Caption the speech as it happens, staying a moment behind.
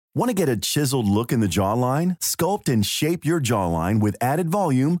Want to get a chiseled look in the jawline? Sculpt and shape your jawline with added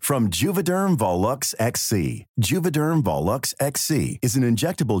volume from Juvederm Volux XC. Juvederm Volux XC is an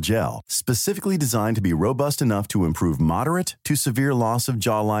injectable gel specifically designed to be robust enough to improve moderate to severe loss of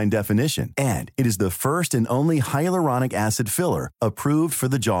jawline definition. And it is the first and only hyaluronic acid filler approved for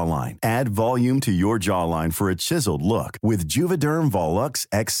the jawline. Add volume to your jawline for a chiseled look with Juvederm Volux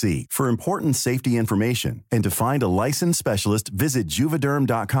XC. For important safety information and to find a licensed specialist, visit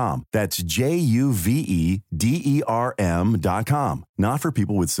juvederm.com. That's JUVEDERM.com. Not for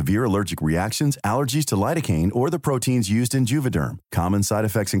people with severe allergic reactions, allergies to lidocaine, or the proteins used in Juvederm. Common side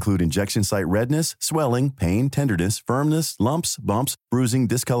effects include injection site redness, swelling, pain, tenderness, firmness, lumps, bumps, bruising,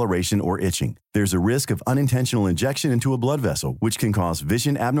 discoloration, or itching. There's a risk of unintentional injection into a blood vessel, which can cause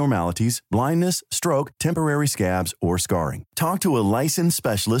vision abnormalities, blindness, stroke, temporary scabs, or scarring. Talk to a licensed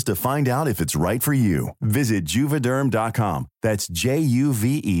specialist to find out if it's right for you. Visit Juvederm.com. That's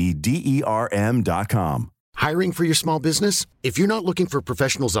JUVEDERM.com. Hiring for your small business? If you're not looking for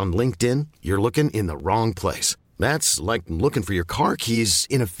professionals on LinkedIn, you're looking in the wrong place. That's like looking for your car keys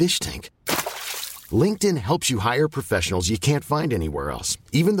in a fish tank. LinkedIn helps you hire professionals you can't find anywhere else,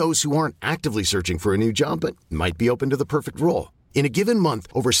 even those who aren't actively searching for a new job but might be open to the perfect role. In a given month,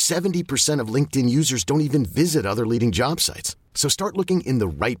 over 70% of LinkedIn users don't even visit other leading job sites. So start looking in the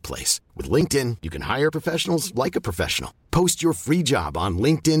right place. With LinkedIn, you can hire professionals like a professional. Post your free job on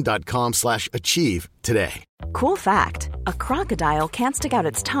linkedin.com/achieve today. Cool fact, a crocodile can't stick out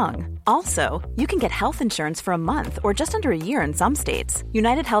its tongue. Also, you can get health insurance for a month or just under a year in some states.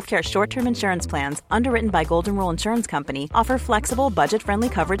 United Healthcare short-term insurance plans, underwritten by Golden Rule Insurance Company, offer flexible, budget-friendly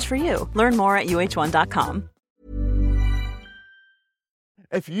coverage for you. Learn more at uh1.com.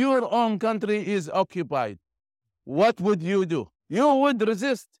 If your own country is occupied, what would you do? You would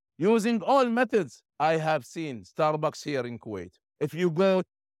resist using all methods. I have seen Starbucks here in Kuwait. If you go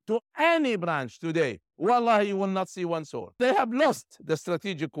to any branch today, wallah, you will not see one soul. They have lost the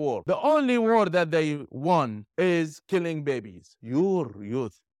strategic war. The only war that they won is killing babies. Your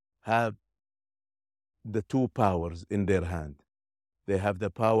youth have the two powers in their hand. They have the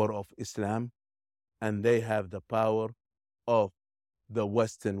power of Islam, and they have the power of the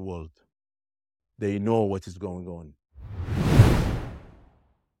Western world. They know what is going on.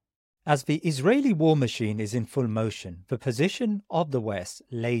 As the Israeli war machine is in full motion, the position of the West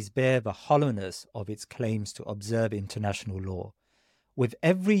lays bare the hollowness of its claims to observe international law. With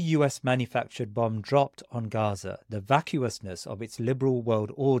every US-manufactured bomb dropped on Gaza, the vacuousness of its liberal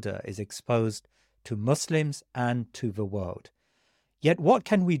world order is exposed to Muslims and to the world. Yet what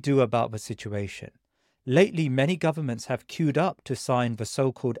can we do about the situation? Lately, many governments have queued up to sign the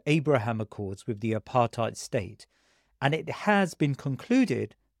so-called Abraham Accords with the apartheid state, and it has been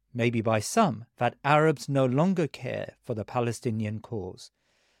concluded, maybe by some, that Arabs no longer care for the Palestinian cause.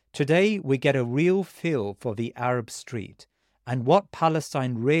 Today, we get a real feel for the Arab street and what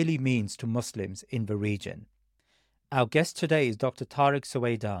Palestine really means to Muslims in the region. Our guest today is Dr. Tareq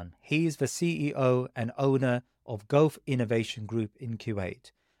Suwaidan. He is the CEO and owner of Gulf Innovation Group in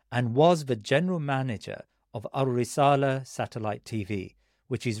Kuwait, and was the general manager of Al-Risala satellite TV,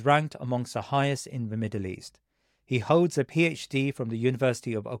 which is ranked amongst the highest in the Middle East. He holds a PhD from the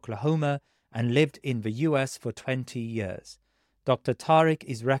University of Oklahoma and lived in the US for 20 years. Dr. Tareq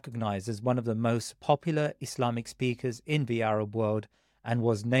is recognized as one of the most popular Islamic speakers in the Arab world and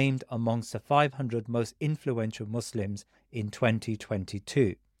was named amongst the 500 most influential Muslims in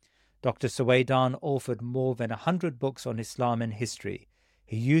 2022. Dr. Suwaidan authored more than 100 books on Islam and history.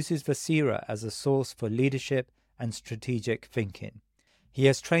 He uses the Seerah as a source for leadership and strategic thinking. He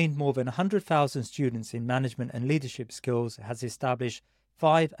has trained more than 100,000 students in management and leadership skills, has established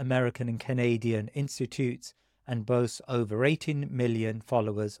 5 American and Canadian institutes, and boasts over 18 million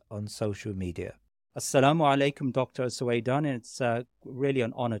followers on social media. Assalamu alaikum, Dr. Suwaidan, and it's really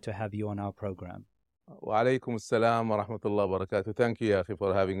an honor to have you on our program. Wa alaikum assalam wa rahmatullahi wa barakatuh. Thank you, Akhi,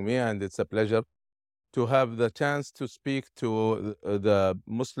 for having me, and it's a pleasure to have the chance to speak to the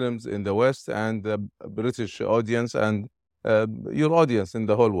Muslims in the West and the British audience and your audience in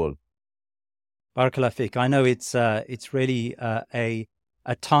the whole world. Barakallah fiqh. I know it's really a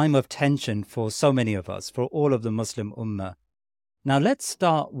time of tension for so many of us, for all of the Muslim Ummah. Now let's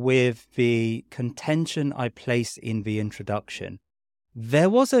start with the contention I placed in the introduction. There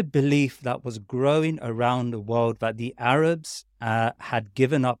was a belief that was growing around the world that the Arabs had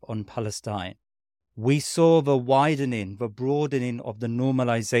given up on Palestine. We saw the widening, the broadening of the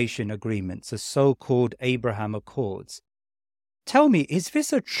normalisation agreements, the so-called Abraham Accords. Tell me, is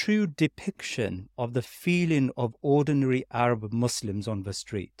this a true depiction of the feeling of ordinary Arab Muslims on the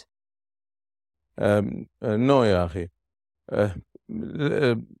street? No, ya akhi.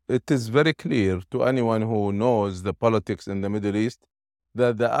 It is very clear to anyone who knows the politics in the Middle East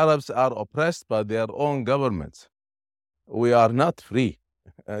that the Arabs are oppressed by their own governments. We are not free.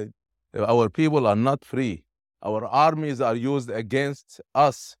 Uh, our people are not free. Our armies are used against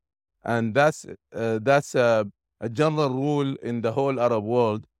us, and that's a general rule in the whole Arab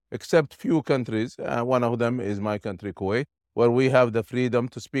world, except few countries. One of them is my country, Kuwait, where we have the freedom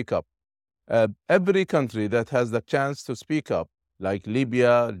to speak up. Every country that has the chance to speak up, like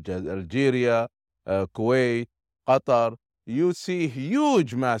Libya, Algeria, Kuwait, Qatar, you see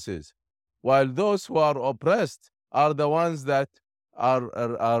huge masses, while those who are oppressed are the ones that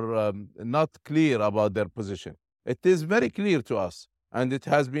are not clear about their position. It is very clear to us, and it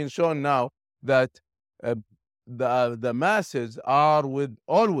has been shown now that uh, the masses are with,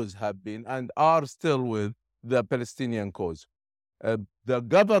 always have been, and are still with the Palestinian cause. The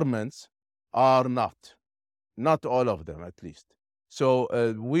governments are not all of them at least. So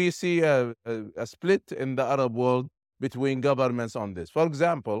we see a split in the Arab world between governments on this. For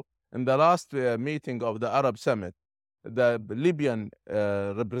example, in the last meeting of the Arab Summit, the Libyan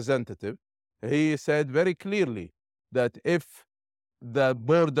representative, he said very clearly that if the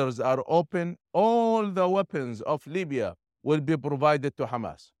borders are open, all the weapons of Libya will be provided to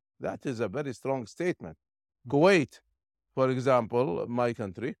Hamas. That is a very strong statement. Kuwait, for example, my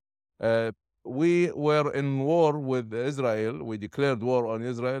country, we were in war with Israel. We declared war on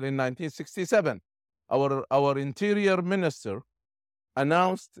Israel in 1967. Our interior minister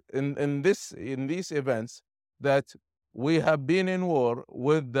announced in these events that we have been in war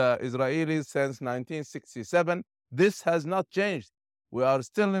with the Israelis since 1967. This has not changed. We are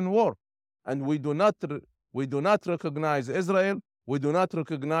still in war, and we do not recognize Israel. We do not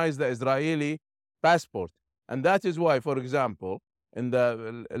recognize the Israeli passport, and that is why, for example,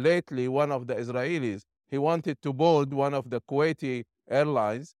 lately one of the Israelis, he wanted to board one of the Kuwaiti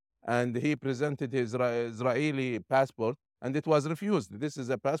airlines, and he presented his Israeli passport, and it was refused. This is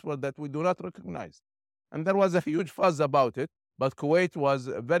a passport that we do not recognize. And there was a huge fuss about it, but Kuwait was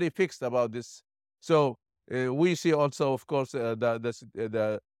very fixed about this. So we see also, of course,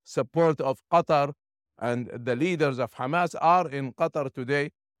 the support of Qatar, and the leaders of Hamas are in Qatar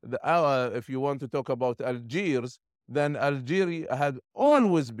today. If you want to talk about Algiers, then Algeria had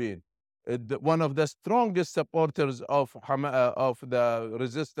always been one of the strongest supporters of the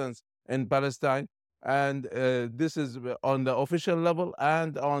resistance in Palestine, and this is on the official level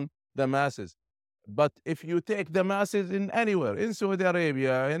and on the masses. But if you take the masses in anywhere, in Saudi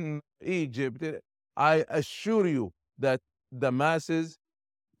Arabia, in Egypt, I assure you that the masses,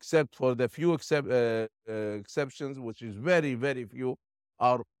 except for the few exceptions, which is very, very few,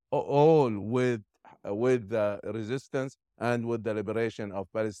 are all with the resistance and with the liberation of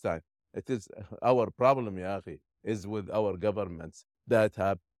Palestine. It is our problem, ya akhi, is with our governments that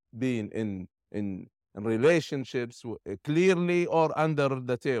have been in relationships clearly or under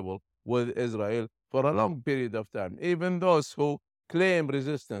the table with Israel for a long period of time. Even those who claim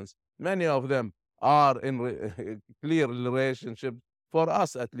resistance, many of them are in clear relationship, for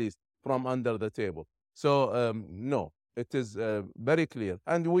us at least, from under the table. So no, it is very clear,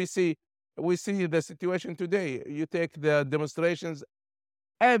 and we see the situation today. You take the demonstrations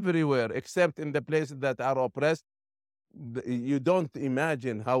everywhere, except in the places that are oppressed. You don't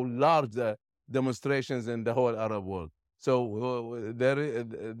imagine how large the demonstrations in the whole Arab world. So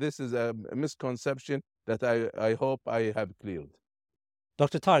this is a misconception that I hope I have cleared.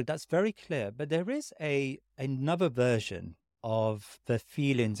 Dr. Tareq, that's very clear, but there is another version of the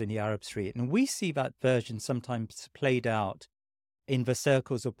feelings in the Arab street, and we see that version sometimes played out in the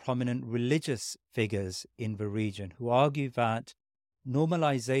circles of prominent religious figures in the region who argue that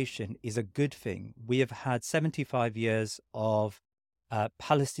normalization is a good thing. We have had 75 years of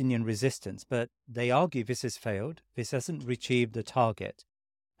Palestinian resistance, but they argue this has failed. This hasn't achieved the target.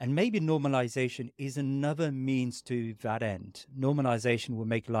 And maybe normalization is another means to that end. Normalization will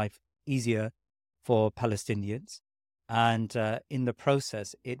make life easier for Palestinians. And in the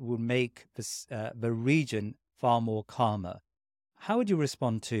process, it will make the region far more calmer. How would you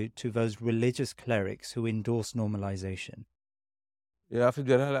respond to those religious clerics who endorse normalization? Yeah, Akhi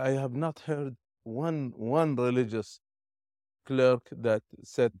Jalal, I have not heard one religious clerk that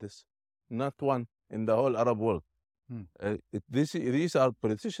said this. Not one in the whole Arab world. These are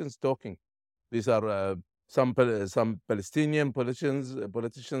politicians talking. These are some Palestinian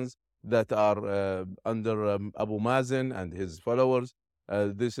politicians that are under Abu Mazen and his followers.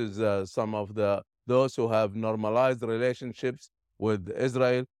 This is some of those who have normalized relationships with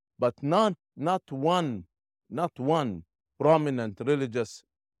Israel, but not one prominent religious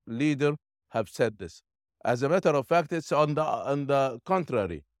leader have said this. As a matter of fact, it's on the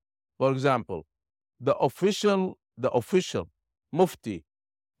contrary. For example, the official Mufti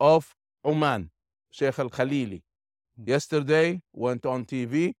of Oman, Sheikh Al-Khalili, yesterday went on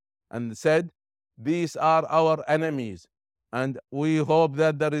TV and said, these are our enemies, and we hope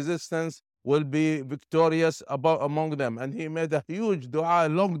that the resistance will be victorious among them. And he made a huge dua,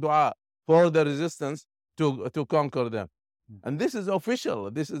 long dua for the resistance to conquer them. And this is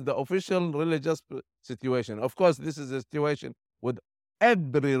official. This is the official religious situation. Of course, this is a situation with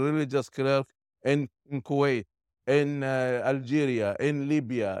every religious clerk in Kuwait, in Algeria, in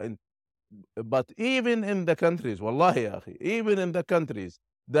Libya, but even in the countries, wallahi, akhi, even in the countries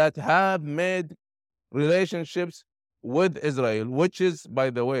that have made relationships with Israel, which is, by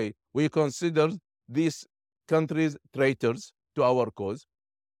the way, we consider these countries traitors to our cause.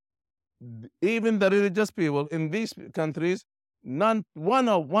 Even the religious people in these countries, one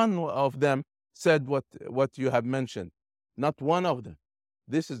of them said what you have mentioned. Not one of them.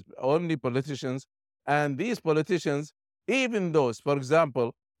 This is only politicians, and these politicians, even those, for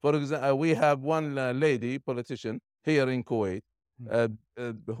example, we have one lady politician here in Kuwait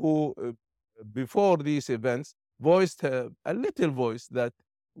who, before these events, voiced a little voice that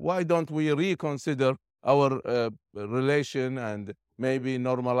why don't we reconsider our relation and maybe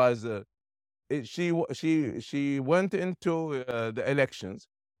normalize. She went into the elections,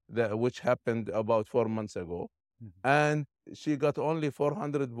 which happened about 4 months ago, and she got only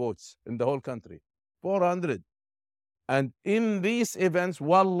 400 votes in the whole country. 400. And in these events,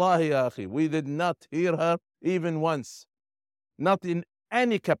 wallahi, ya akhi, we did not hear her even once, not in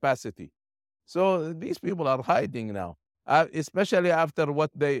any capacity. So these people are hiding now, especially after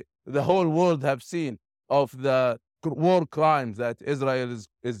what the whole world have seen of the war crimes that Israel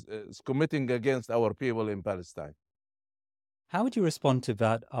is committing against our people in Palestine. How would you respond to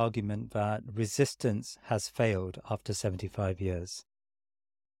that argument that resistance has failed after 75 years?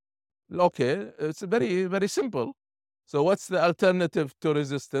 Okay, it's very, very simple. So what's the alternative to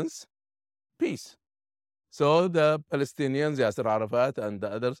resistance? Peace. So the Palestinians, Yasser Arafat and the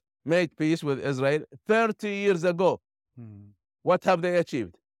others, made peace with Israel 30 years ago. What have they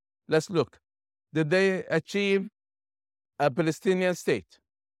achieved? Let's look. Did they achieve a Palestinian state?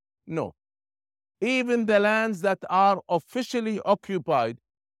 No. Even the lands that are officially occupied,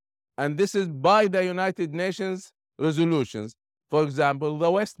 and this is by the United Nations resolutions, for example,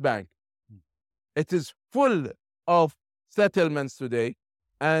 the West Bank, it is full of settlements today,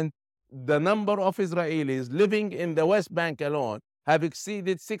 and the number of Israelis living in the West Bank alone have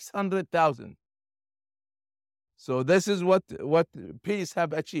exceeded 600,000. So this is what peace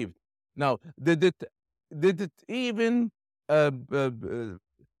have achieved. Now, did it even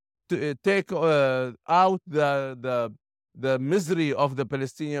take out the misery of the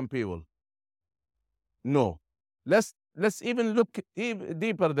Palestinian people? No. Let's even look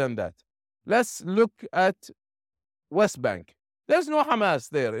deeper than that. Let's look at West Bank. There's no Hamas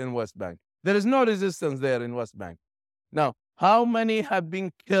there in West Bank. There is no resistance there in West Bank. Now, how many have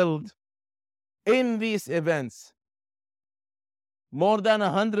been killed in these events? More than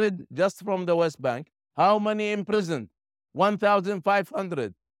 100 just from the West Bank. How many imprisoned?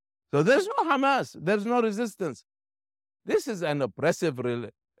 1,500. So there's no Hamas. There's no resistance. This is an oppressive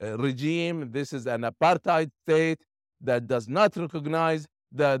regime. This is an apartheid state that does not recognize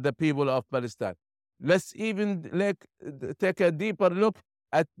the people of Palestine. Let's even take a deeper look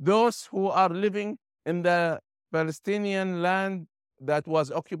at those who are living in the Palestinian land that was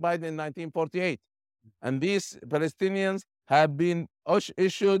occupied in 1948. And these Palestinians have been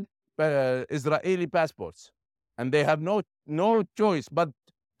issued Israeli passports, and they have no choice but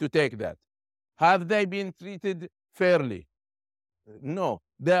to take that. Have they been treated fairly? No,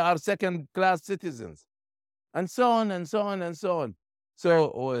 they are second-class citizens, and so on and so on and so on.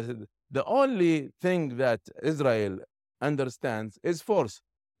 So the only thing that Israel understands is force.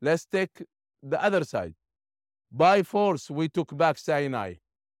 Let's take the other side. By force, we took back Sinai.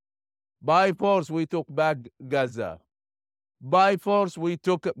 By force, we took back Gaza. By force, we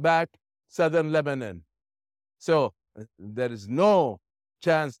took back southern Lebanon. So there is no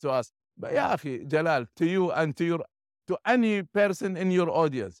chance to us. But ya akhi, Jalal, to you and to any person in your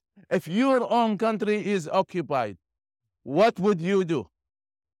audience, if your own country is occupied, what would you do?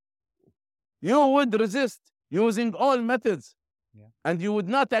 You would resist using all methods, and you would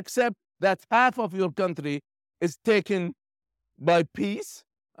not accept that half of your country is taken by peace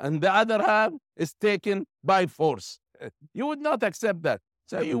and the other half is taken by force. You would not accept that.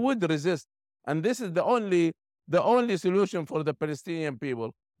 So you would resist. And this is the only solution for the Palestinian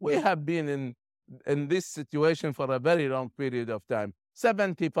people. We have been in this situation for a very long period of time.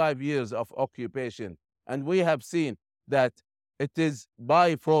 75 years of occupation. And we have seen that it is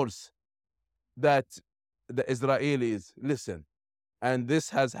by force that the Israelis listen. And this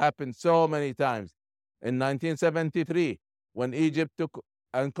has happened so many times. In 1973, when Egypt took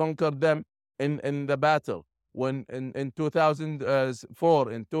and conquered them in the battle, when in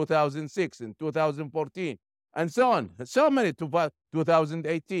 2004, in 2006, in 2014, and so on, so many,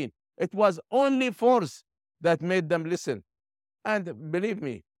 2018. It was only force that made them listen. And believe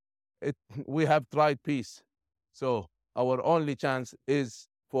me, we have tried peace. So our only chance is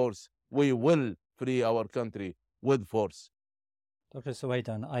force. We will free our country with force. Dr.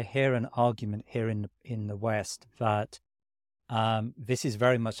 Suwaidan, I hear an argument here in the West that this is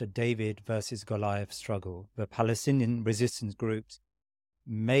very much a David versus Goliath struggle. The Palestinian resistance groups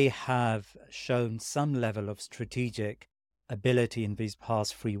may have shown some level of strategic ability in these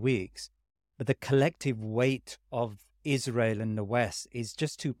past 3 weeks, but the collective weight of Israel and the West is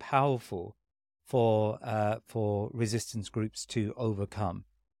just too powerful for resistance groups to overcome.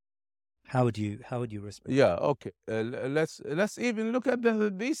 How would you respond? Yeah, okay. Let's even look at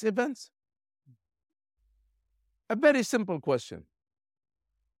these events. A very simple question.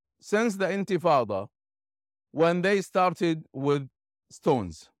 Since the Intifada, when they started with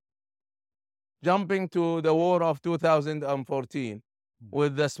stones, jumping to the war of 2014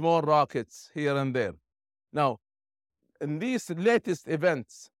 with the small rockets here and there. Now, in these latest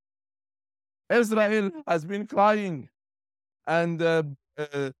events, Israel has been crying, and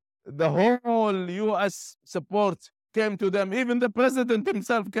the whole U.S. support came to them. Even the president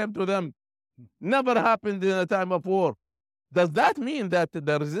himself came to them. Never happened in a time of war. Does that mean that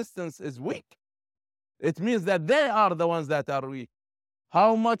the resistance is weak? It means that they are the ones that are weak.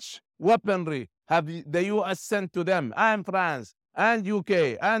 How much weaponry have the U.S. sent to them, and France, and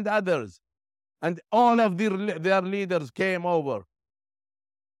UK, and others? And all of their leaders came over.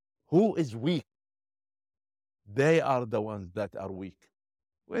 Who is weak? They are the ones that are weak.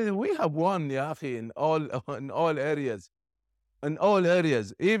 We have won, ya akhi, in all areas. In all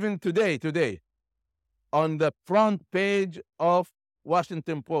areas. Even today, on the front page of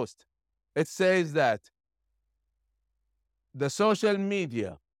Washington Post, it says that the social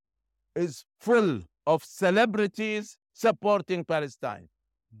media is full of celebrities supporting Palestine.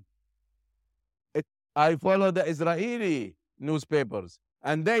 I follow the Israeli newspapers,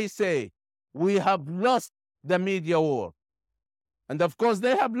 and they say, we have lost the media war. And of course,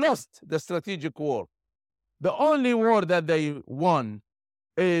 they have lost the strategic war. The only war that they won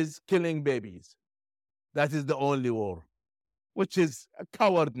is killing babies. That is the only war, which is a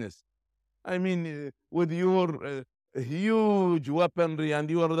cowardness. I mean, with your huge weaponry, and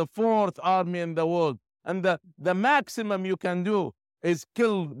you are the fourth army in the world, and the maximum you can do is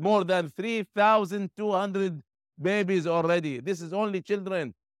kill more than 3,200 babies already. This is only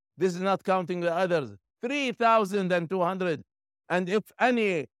children. This is not counting the others. 3,200. And if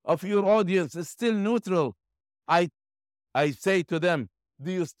any of your audience is still neutral, I say to them,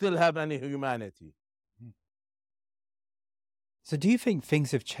 do you still have any humanity? So do you think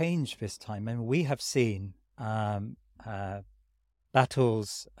things have changed this time? I mean, we have seen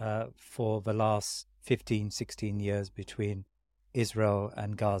battles for the last 15, 16 years between Israel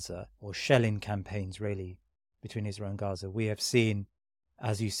and Gaza, or shelling campaigns really between Israel and Gaza. We have seen,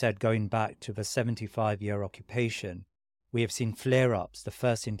 as you said, going back to the 75-year occupation, we have seen flare-ups, the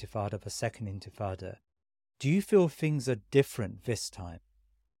first intifada, the second intifada. Do you feel things are different this time?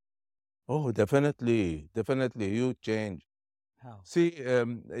 Oh, definitely, huge change. How? See,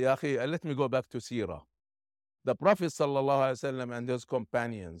 ya akhi, let me go back to Sirah. The Prophet ﷺ and his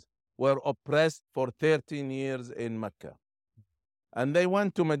companions were oppressed for 13 years in Mecca. And they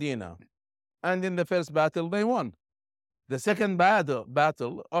went to Medina. And in the first battle, they won. The second battle,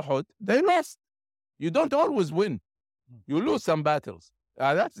 Uhud, they lost. You don't always win. You lose some battles.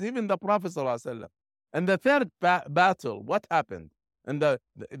 That's even the Prophet ﷺ. And the third battle, what happened? And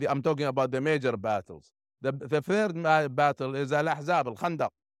I'm talking about the major battles. The third battle is Al-Ahzab,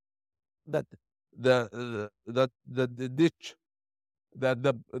 Al-Khandaq. That the ditch that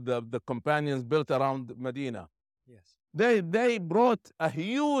the companions built around Medina. Yes. They brought a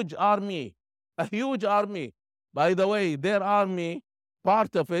huge army. By the way, their army,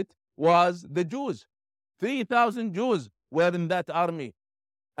 part of it was the Jews. 3,000 Jews were in that army,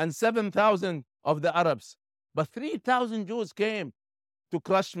 and 7,000 of the Arabs. But 3,000 Jews came to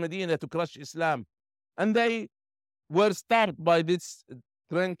crush Medina, to crush Islam. And they were starved by this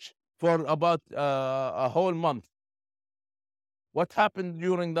trench for about a whole month. What happened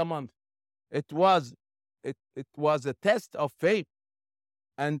during the month? It was a test of faith.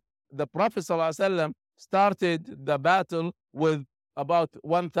 And the Prophet ﷺ started the battle with about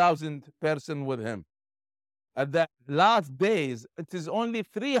 1,000 persons with him. At the last days, it is only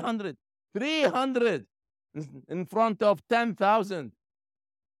 300 in front of 10,000.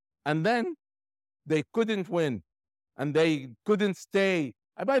 And then they couldn't win and they couldn't stay.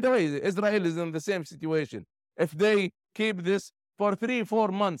 And by the way, Israel is in the same situation. If they keep this for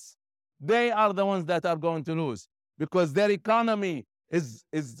 3-4 months, they are the ones that are going to lose because their economy is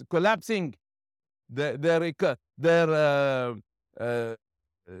collapsing. Their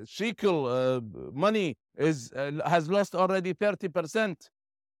shekel money has lost already 30%.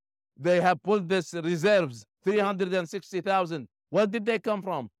 They have pulled this reserves, 360,000. Where did they come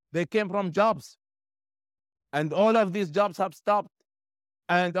from? They came from jobs. And all of these jobs have stopped.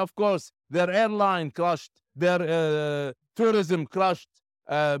 And of course, their airline crushed, their tourism crushed,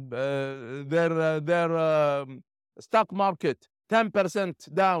 their stock market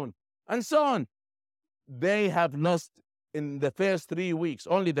 10% down, and so on. They have lost in the first 3 weeks,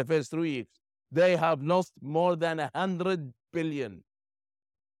 only the first 3 weeks, they have lost more than 100 billion.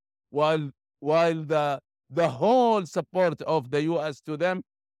 While the whole support of the US to them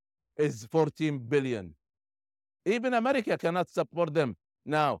is 14 billion. Even America cannot support them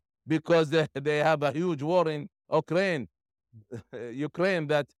now because they have a huge war in Ukraine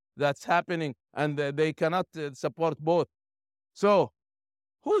that's happening, and they cannot support both. So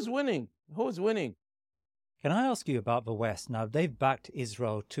who's winning? Who's winning? Can I ask you about the West? Now, they've backed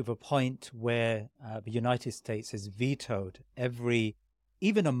Israel to the point where the United States has vetoed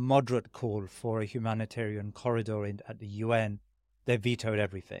even a moderate call for a humanitarian corridor at the UN. They've vetoed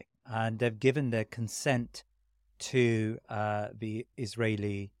everything. And they've given their consent to the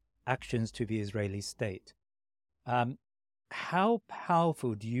Israeli actions, to the Israeli state. How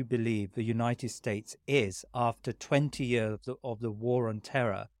powerful do you believe the United States is after 20 years of the war on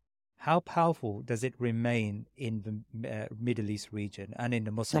terror? How powerful does it remain in the Middle East region and in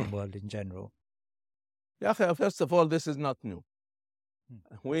the Muslim world in general? Yeah, first of all, this is not new.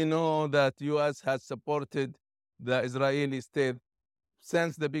 We know that U.S. has supported the Israeli state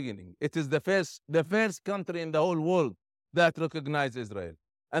since the beginning. It is the first country in the whole world that recognized Israel.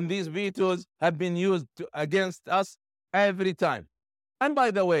 And these vetoes have been used against us every time. And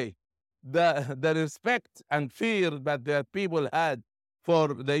by the way, the respect and fear that the people had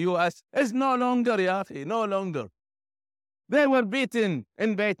for the U.S. is no longer, Yafi, no longer. They were beaten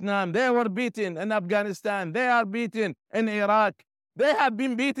in Vietnam. They were beaten in Afghanistan. They are beaten in Iraq. They have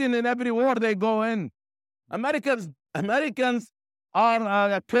been beaten in every war they go in. Americans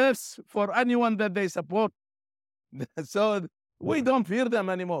are a curse for anyone that they support. So we don't fear them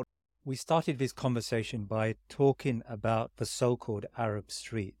anymore. We started this conversation by talking about the so-called Arab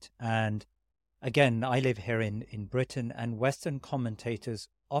Street. And again, I live here in Britain, and Western commentators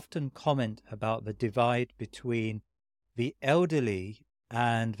often comment about the divide between the elderly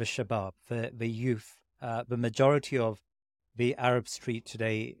and the shabab, the youth. The majority of the Arab Street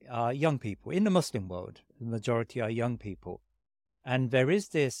today are young people. In the Muslim world, the majority are young people. And there is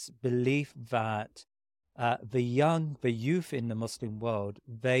this belief that the youth in the Muslim world,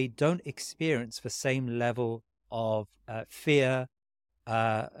 they don't experience the same level of fear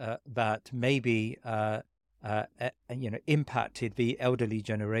that maybe impacted the elderly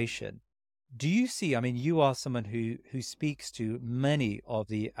generation. Do you see, I mean, you are someone who speaks to many of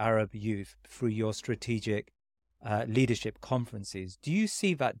the Arab youth through your strategic leadership conferences. Do you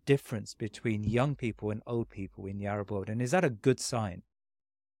see that difference between young people and old people in the Arab world? And is that a good sign?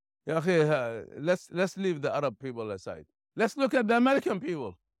 Yeah, let's leave the Arab people aside. Let's look at the American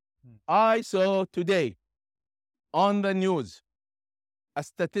people. I saw today on the news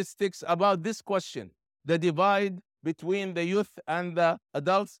statistics about this question, the divide between the youth and the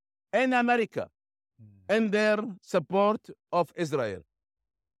adults in America and their support of Israel.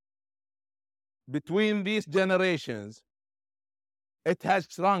 Between these generations, it has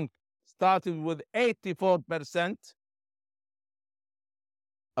shrunk, started with 84%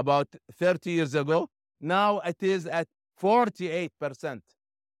 about 30 years ago. Now it is at 48%.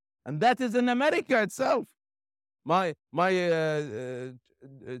 And that is in America itself. My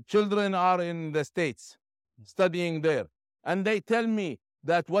children are in the States studying there. And they tell me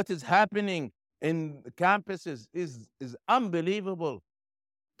that what is happening in campuses is unbelievable.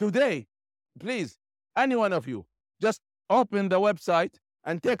 Today, please, any one of you, just open the website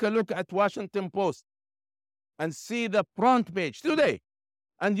and take a look at Washington Post and see the front page today.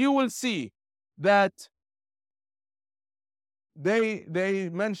 And you will see that they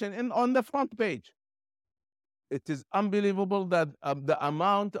mention on the front page. It is unbelievable that the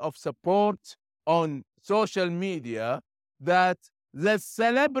amount of support on social media that the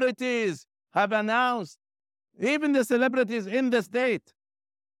celebrities have announced, even the celebrities in the state.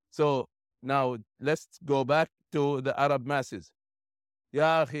 So Now, let's go back to the Arab masses.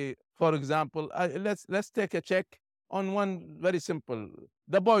 Ya akhi, for example, let's take a check on one very simple,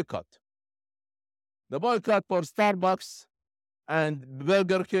 the boycott. The boycott for Starbucks and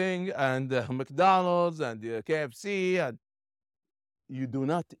Burger King and McDonald's and KFC. And you do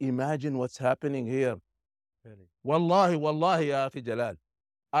not imagine what's happening here. Really? Wallahi, ya akhi Jalal.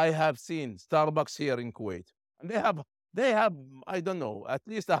 I have seen Starbucks here in Kuwait. And they have, I don't know, at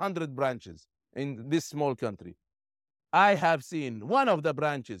least 100 branches in this small country. I have seen one of the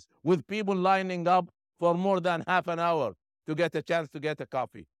branches with people lining up for more than half an hour to get a chance to get a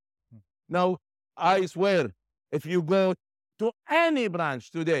coffee. Now, I swear, if you go to any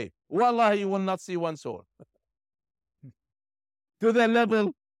branch today, wallahi, you will not see one soul. To the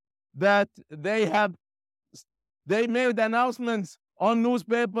level that they made announcements on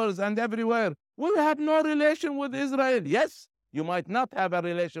newspapers and everywhere. We have no relation with Israel. Yes, you might not have a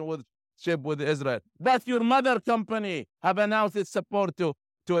relationship with Israel, but your mother company have announced its support to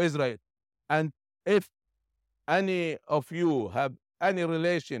Israel. And if any of you have any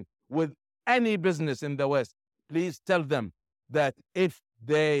relation with any business in the West, please tell them that if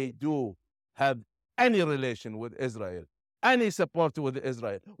they do have any relation with Israel, any support with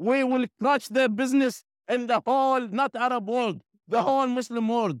Israel, we will crush their business in the whole, not Arab world, the whole Muslim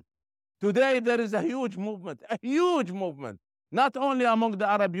world. Today, there is a huge movement, not only among the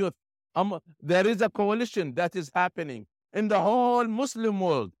Arab youth. There is a coalition that is happening in the whole Muslim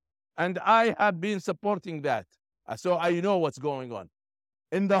world. And I have been supporting that. So I know what's going on.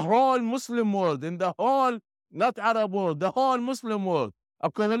 In the whole Muslim world, in the whole, not Arab world, the whole Muslim world,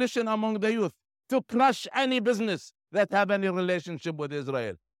 a coalition among the youth to crush any business that have any relationship with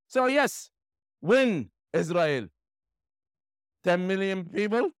Israel. So yes, when Israel, 10 million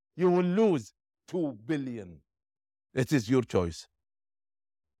people, you will lose 2 billion. It is your choice.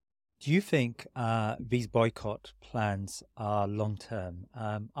 Do you think these boycott plans are long-term?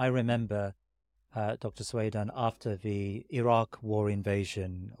 I remember, Dr. Suwaidan, after the Iraq war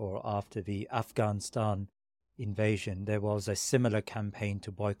invasion or after the Afghanistan invasion, there was a similar campaign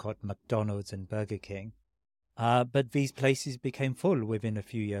to boycott McDonald's and Burger King. But these places became full within a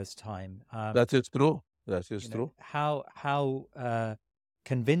few years' time. That is true. That is true. How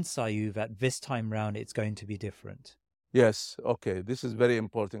convinced are you that this time round it's going to be different? Yes. Okay. This is a very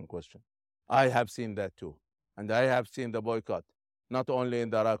important question. I have seen that too. And I have seen the boycott, not only in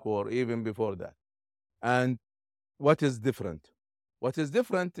the Iraq war, even before that. And what is different? What is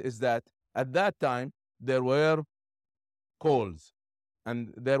different is that at that time, there were calls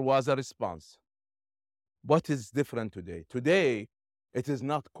and there was a response. What is different today? Today, it is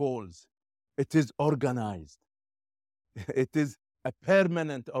not calls. It is organized. It is a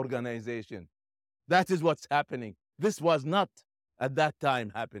permanent organization. That is what's happening. This was not at that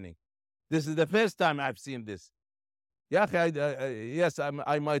time happening. This is the first time I've seen this. Yes,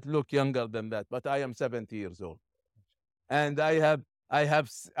 I might look younger than that, but I am 70 years old. And I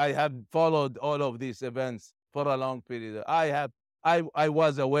have followed all of these events for a long period. I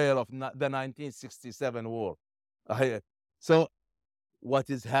was aware of the 1967 war. So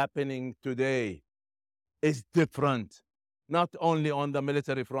what is happening today is different, not only on the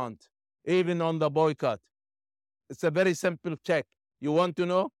military front, even on the boycott. It's a very simple check. You want to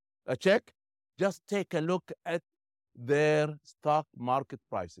know a check? Just take a look at their stock market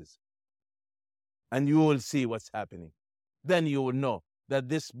prices, and you will see what's happening. Then you will know that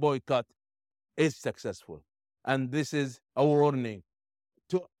this boycott is successful. And this is a warning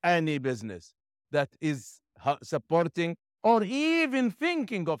to any business that is supporting or even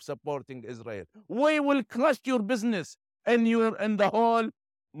thinking of supporting Israel. We will crush your business in the whole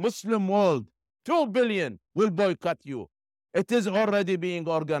Muslim world. 2 billion will boycott you. It is already being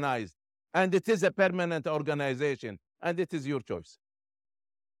organized, and it is a permanent organization, and it is your choice.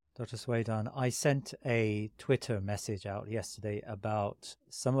 Dr. Suwaidan, I sent a Twitter message out yesterday about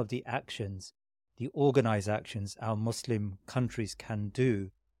some of the actions, the organized actions our Muslim countries can do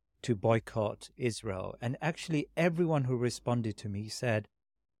to boycott Israel. And actually everyone who responded to me said,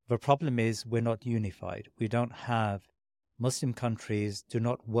 the problem is we're not unified. We don't have, Muslim countries do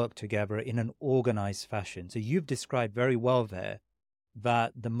not work together in an organized fashion. So you've described very well there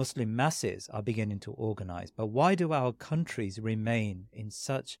that the Muslim masses are beginning to organize. But why do our countries remain in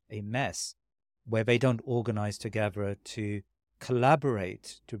such a mess where they don't organize together to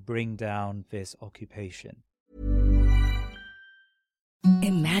collaborate to bring down this occupation?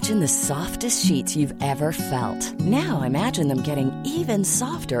 Imagine the softest sheets you've ever felt. Now imagine them getting even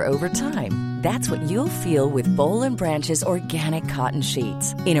softer over time. That's what you'll feel with Bowl and Branch's organic cotton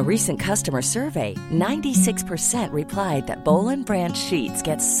sheets. In a recent customer survey, 96% replied that Bowl and Branch sheets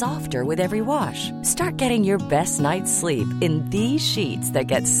get softer with every wash. Start getting your best night's sleep in these sheets that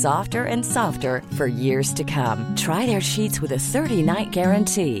get softer and softer for years to come. Try their sheets with a 30-night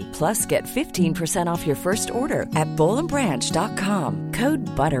guarantee. Plus, get 15% off your first order at bowlandbranch.com. Code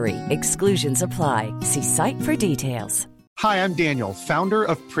BUTTERY. Exclusions apply. See site for details. Hi, I'm Daniel, founder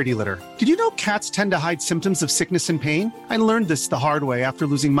of Pretty Litter. Did you know cats tend to hide symptoms of sickness and pain? I learned this the hard way after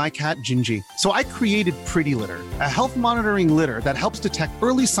losing my cat, Gingy. So I created Pretty Litter, a health monitoring litter that helps detect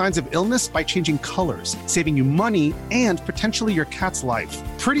early signs of illness by changing colors, saving you money and potentially your cat's life.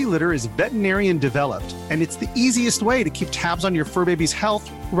 Pretty Litter is veterinarian developed, and it's the easiest way to keep tabs on your fur baby's health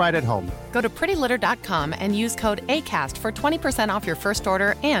right at home. Go to prettylitter.com and use code ACAST for 20% off your first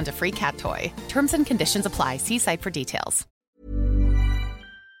order and a free cat toy. Terms and conditions apply. See site for details.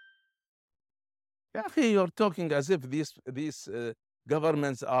 Yeah, you're talking as if these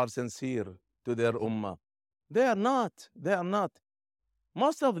governments are sincere to their ummah. They are not. They are not.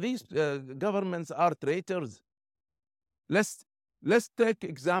 Most of these governments are traitors. Let's take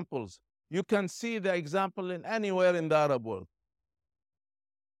examples. You can see the example in anywhere in the Arab world.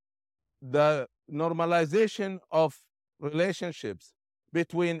 The normalization of relationships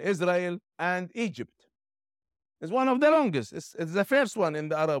between Israel and Egypt is one of the longest. It's the first one in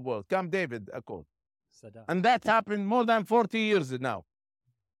the Arab world, Camp David Accord. And that happened more than 40 years now.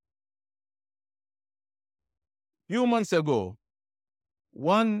 Few months ago,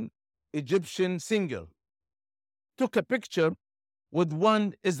 one Egyptian singer took a picture with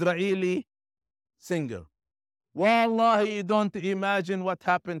one Israeli singer. Wallahi, you don't imagine what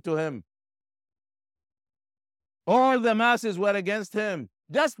happened to him. All the masses were against him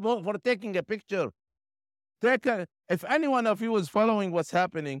just for taking a picture. If any one of you is following what's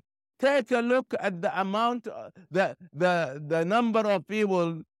happening, take a look at the amount, the number of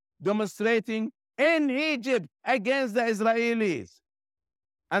people demonstrating in Egypt against the Israelis.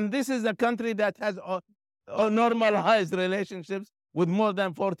 And this is a country that has normalized relationships with more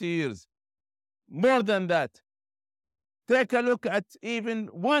than 40 years. More than that. Take a look at even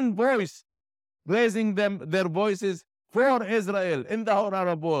one voice raising their voices for Israel in the whole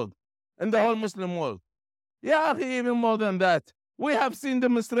Arab world, in the whole Muslim world. Yeah, even more than that. We have seen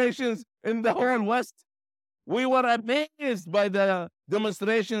demonstrations in the whole West. We were amazed by the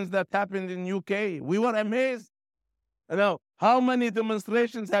demonstrations that happened in UK. We were amazed. You know, how many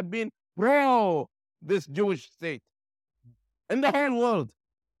demonstrations have been pro this Jewish state in the whole world?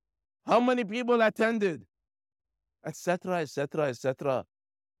 How many people attended? Etc., etc., etc.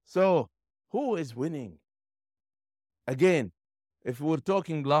 So, who is winning? Again, if we're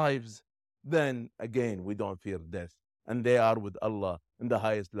talking lives, then again, we don't fear death. And they are with Allah in the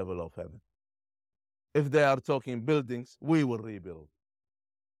highest level of heaven. If they are talking buildings, we will rebuild.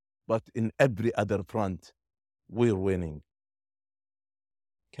 But in every other front, we're winning.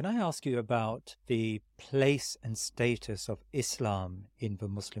 Can I ask you about the place and status of Islam in the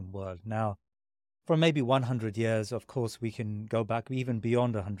Muslim world? Now, for maybe 100 years, of course, we can go back even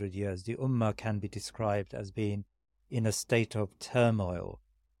beyond 100 years. The Ummah can be described as being in a state of turmoil.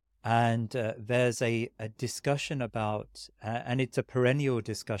 And there's a discussion about, and it's a perennial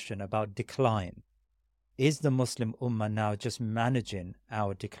discussion about decline. Is the Muslim Ummah now just managing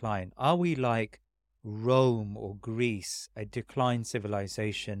our decline? Are we like Rome or Greece, a declined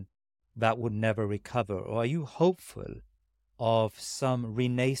civilization that would never recover? Or are you hopeful of some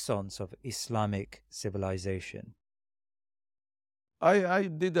renaissance of Islamic civilization? I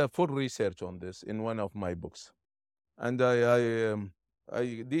did a full research on this in one of my books. And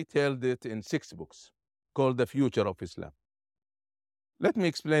I detailed it in 6 books called The Future of Islam. Let me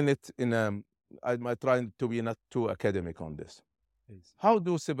explain it I'm trying to be not too academic on this. Please. How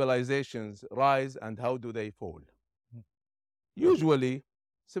do civilizations rise and how do they fall? Usually,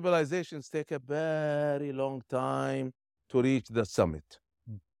 civilizations take a very long time to reach the summit.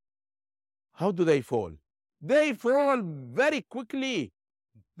 How do they fall? They fall very quickly.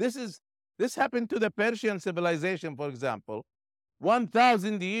 This happened to the Persian civilization, for example.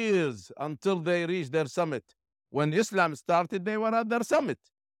 1,000 years until they reached their summit. When Islam started, they were at their summit.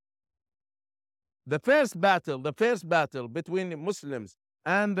 The first battle between Muslims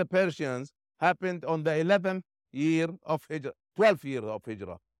and the Persians happened on the 11th year of Hijrah, 12th year of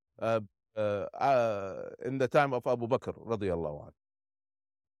Hijrah, in the time of Abu Bakr, radiyallahu anhu.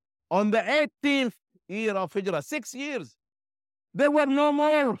 On the 18th year of Hijrah, 6 years, there were no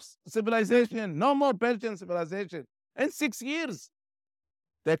more civilization, no more Persian civilization. In 6 years,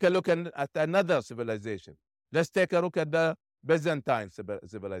 take a look at another civilization. Let's take a look at the Byzantine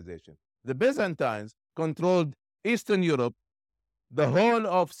civilization. The Byzantines controlled Eastern Europe, the whole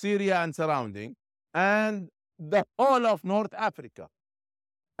of Syria and surrounding, and the whole of North Africa.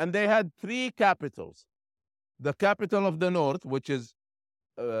 And they had three capitals. The capital of the north, which is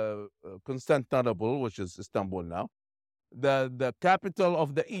Constantinople, which is Istanbul now. The capital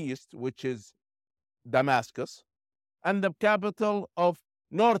of the east, which is Damascus. And the capital of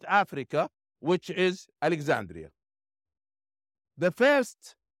North Africa, which is Alexandria. The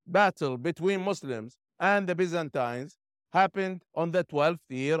first battle between Muslims and the Byzantines happened on the 12th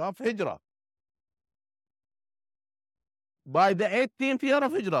year of Hijrah. By the 18th year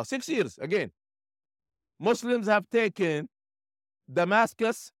of Hijrah, 6 years again, Muslims have taken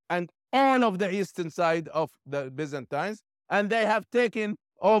Damascus and all of the eastern side of the Byzantines, and they have taken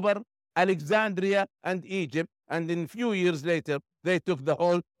over Alexandria and Egypt, and in a few years later, they took the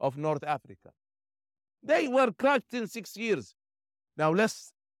whole of North Africa. They were crushed in 6 years. Now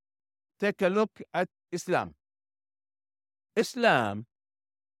let's take a look at Islam. Islam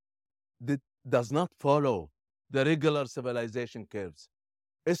does not follow the regular civilization curves.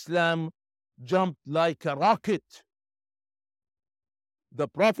 Islam jumped like a rocket. The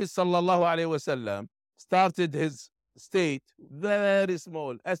Prophet ﷺ started his state very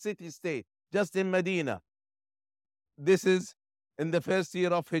small, a city state, just in Medina. This is in the first year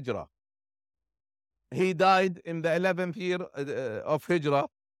of Hijrah. He died in the 11th year of Hijrah.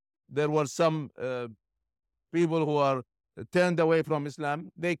 There were some people who are turned away from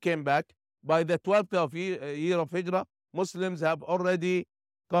Islam. They came back. By the 12th year of Hijrah, Muslims have already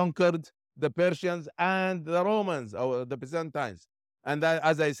conquered the Persians and the Romans, or the Byzantines. And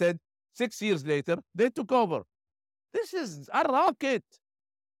as I said, 6 years later, they took over. This is a rocket.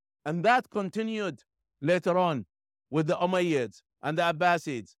 And that continued later on with the Umayyads and the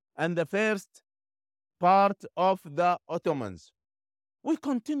Abbasids and the first part of the Ottomans. We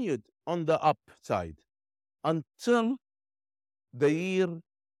continued on the upside until the year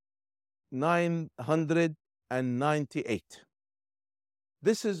 998.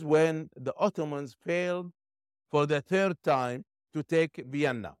 This is when the Ottomans failed for the third time to take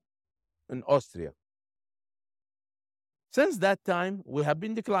Vienna in Austria. Since that time, we have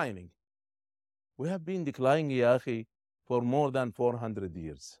been declining. We have been declining, ya akhi, for more than 400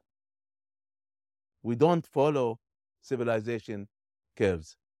 years. We don't follow civilization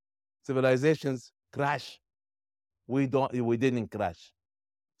curves. Civilizations crash. We didn't crash.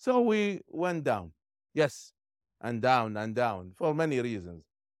 So we went down. Yes, and down for many reasons.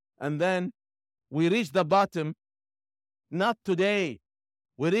 And then we reached the bottom, not today.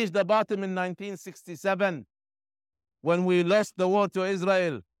 We reached the bottom in 1967 when we lost the war to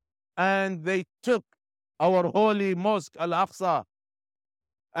Israel and they took our holy mosque, Al-Aqsa,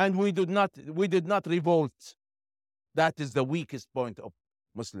 and we did not revolt. That is the weakest point of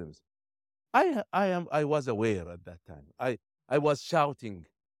Muslims. I was aware at that time. I was shouting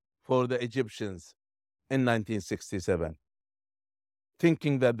for the Egyptians in 1967,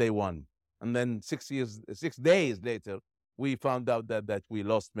 thinking that they won. And then 6 days later, we found out that we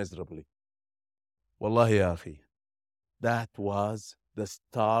lost miserably. Wallahi ya akhi, that was the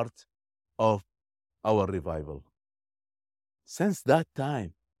start of our revival. Since that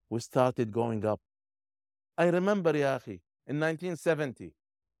time, we started going up. I remember, ya akhi, in 1970,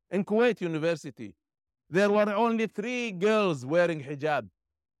 in Kuwait University, there were only 3 girls wearing hijab.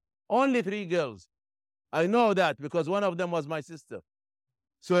 Only 3 girls. I know that because one of them was my sister.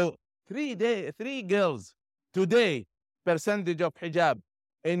 So 3 girls. Today, percentage of hijab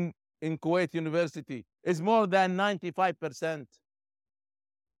in Kuwait University is more than 95%.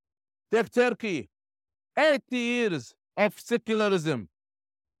 Take Turkey, 80 years of secularism.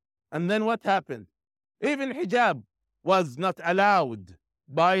 And then what happened? Even hijab was not allowed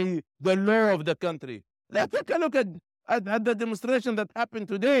by the law of the country. Let's take a look at the demonstration that happened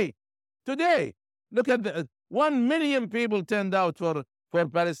today. Today, look at 1 million people turned out for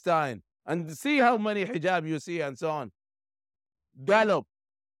Palestine. And see how many hijab you see and so on. Gallup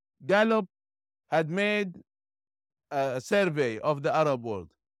had made a survey of the Arab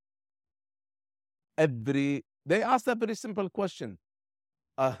world. They asked a very simple question.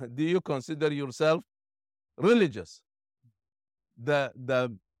 Do you consider yourself religious? The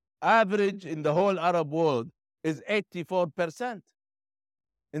average in the whole Arab world is 84%.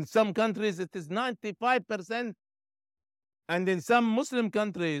 In some countries, it is 95%. And in some Muslim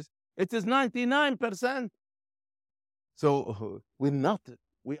countries, it is 99%. So we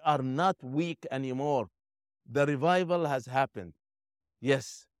are not weak anymore. The revival has happened.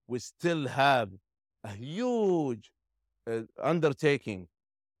 Yes, we still have a huge undertaking,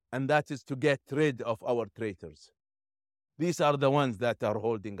 and that is to get rid of our traitors. these are the ones that are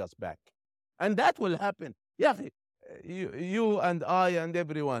holding us back. And that will happen. Yeah, you and I and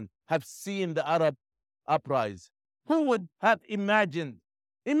everyone have seen the Arab uprising. Who would have imagined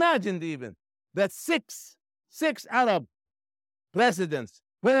even, that six Arab presidents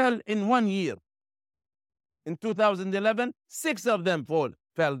fell in 1 year? In 2011, 6 of them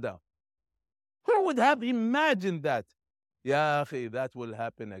fell down. Who would have imagined that? Ya akhi, that will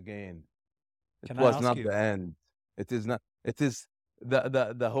happen again. It was not the end. It is not. It is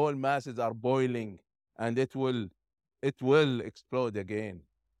the whole masses are boiling, and it will explode again.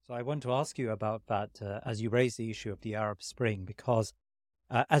 So I want to ask you about that as you raise the issue of the Arab Spring, because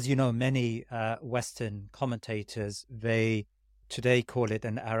as you know, many Western commentators, they today call it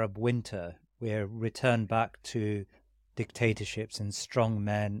an Arab winter. We're returned back to dictatorships and strong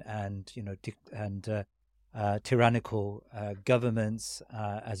men and, tyrannical governments,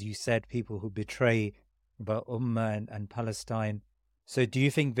 as you said, people who betray the Ummah and Palestine. So do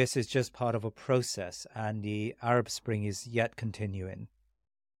you think this is just part of a process and the Arab Spring is yet continuing?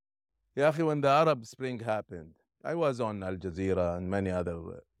 Yeah, when the Arab Spring happened, I was on Al Jazeera and many other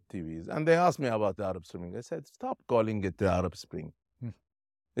TVs, and they asked me about the Arab Spring. I said, stop calling it the Arab Spring.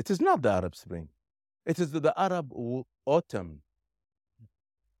 It is not the Arab Spring. It is the Arab autumn.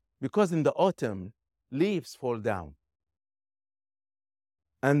 Because in the autumn, leaves fall down.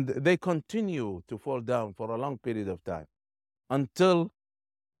 And they continue to fall down for a long period of time until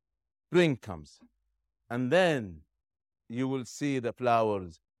spring comes. And then you will see the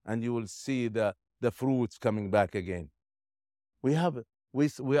flowers and you will see the fruits coming back again. We are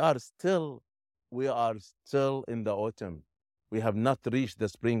still in the autumn. We have not reached the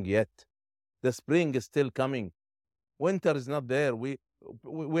spring yet. The spring is still coming. Winter is not there. We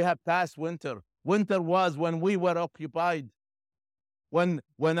have passed winter. Winter was when we were occupied. When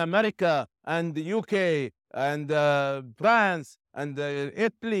America and the UK and France and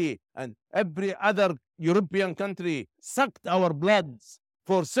Italy and every other European country sucked our bloods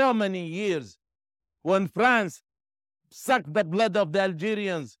for so many years. When France sucked the blood of the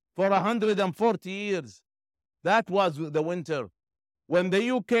Algerians for 140 years, that was the winter. When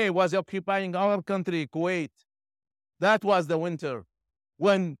the UK was occupying our country, Kuwait, that was the winter.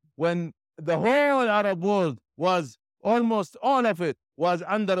 When the whole Arab world was, almost all of it, was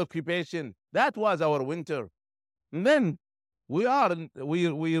under occupation, that was our winter. And then we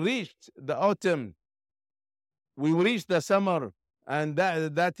reached the autumn, we reached the summer, and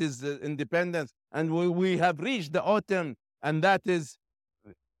that is independence. And we have reached the autumn, and that is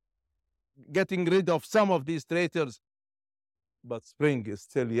getting rid of some of these traitors. But spring is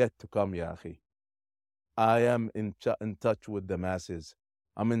still yet to come, ya akhi. I am in touch with the masses.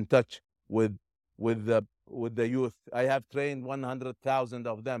 I'm in touch with the youth. I have trained 100,000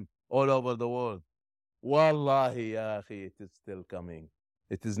 of them all over the world. Wallahi, ya akhi, it is still coming.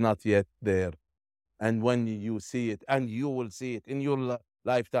 It is not yet there. And when you see it, and you will see it in your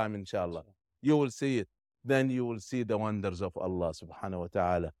lifetime, inshallah, you will see it. Then you will see the wonders of Allah subhanahu wa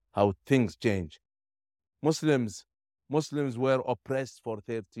ta'ala, how things change. Muslims were oppressed for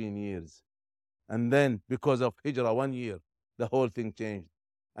 13 years. And then because of Hijrah, 1 year, the whole thing changed.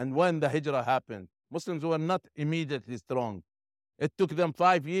 And when the Hijrah happened, Muslims were not immediately strong. It took them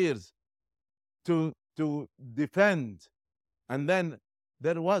 5 years to defend. And then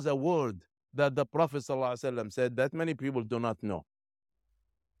there was a word that the Prophet ﷺ said that many people do not know.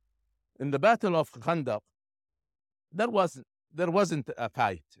 In the Battle of Khandaq, there wasn't a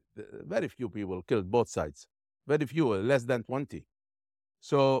fight. Very few people killed both sides. Very few, less than 20.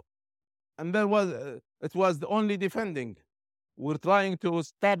 So, and it was the only defending. We're trying to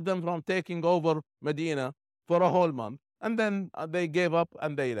stop them from taking over Medina for a whole month. And then they gave up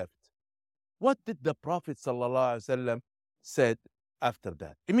and they left. What did the Prophet ﷺ said after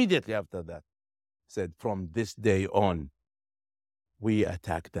that? Immediately after that, said, from this day on, we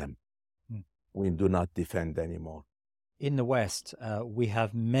attack them. We do not defend anymore. In the West, we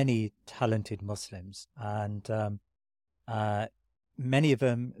have many talented Muslims, and many of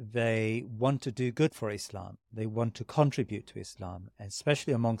them, they want to do good for Islam. They want to contribute to Islam,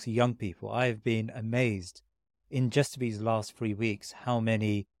 especially amongst young people. I have been amazed in just these last 3 weeks how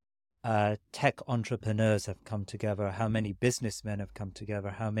many tech entrepreneurs have come together, how many businessmen have come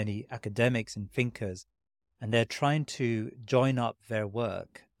together, how many academics and thinkers, and they're trying to join up their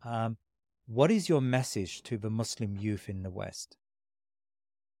work. What is your message to the Muslim youth in the West?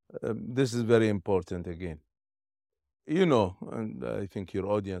 This is very important again. You know, and I think your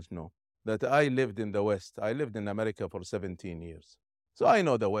audience know, that I lived in the West. I lived in America for 17 years. So I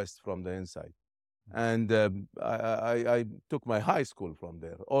know the West from the inside. And I took my high school from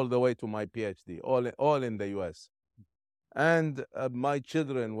there, all the way to my PhD, all in the US. And my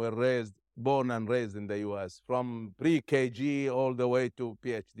children were born and raised in the US, from pre-KG all the way to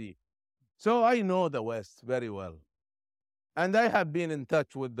PhD. So I know the West very well. And I have been in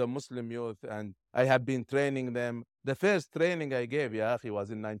touch with the Muslim youth, and I have been training them. The first training I gave, ya akhi,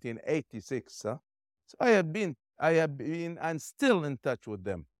 was in 1986. Huh? So I have been and still in touch with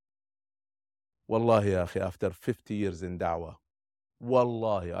them. Wallahi, ya akhi, after 50 years in da'wah,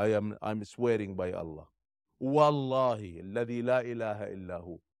 wallahi, I'm swearing by Allah. Wallahi, alladhi la ilaha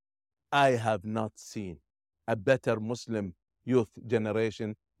illahu. I have not seen a better Muslim youth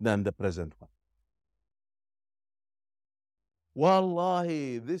generation than the present one.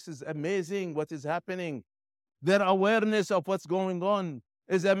 Wallahi, this is amazing what is happening. Their awareness of what's going on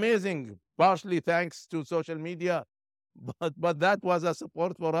is amazing, partially thanks to social media, but that was a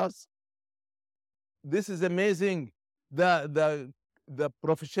support for us. This is amazing. The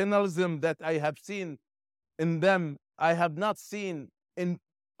professionalism that I have seen in them, I have not seen in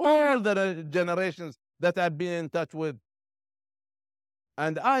all the generations that I've been in touch with.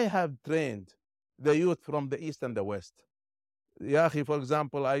 And I have trained the youth from the East and the West. Ya akhi, for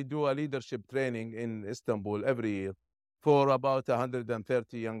example, I do a leadership training in Istanbul every year for about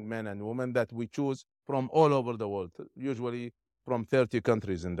 130 young men and women that we choose from all over the world, usually from 30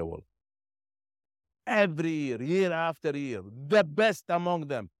 countries in the world. Every year, year after year, the best among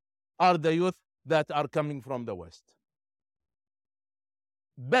them are the youth that are coming from the West.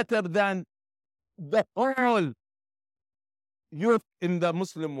 Better than the whole youth in the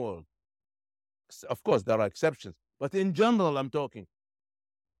Muslim world. Of course, there are exceptions, but in general, I'm talking.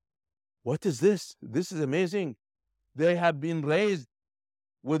 What is this? This is amazing. They have been raised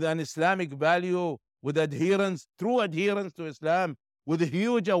with an Islamic value, with adherence, true adherence to Islam, with a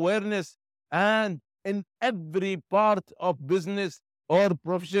huge awareness, and in every part of business or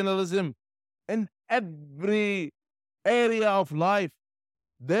professionalism, in every area of life,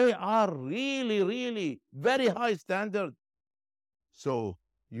 they are really, really very high standard. So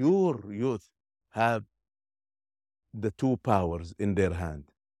your youth have the two powers in their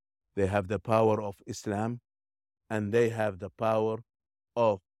hand. They have the power of Islam, and they have the power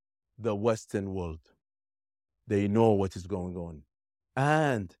of the Western world. They know what is going on.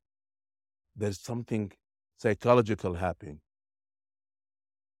 And there's something psychological happening.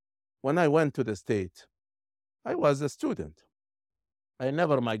 When I went to the States, I was a student. I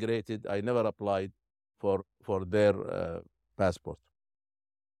never migrated. I never applied for their passport.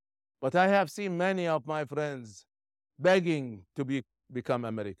 But I have seen many of my friends begging to become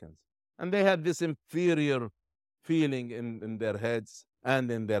Americans. And they had this inferior feeling in their heads and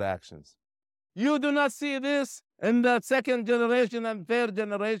in their actions. You do not see this in the second generation and third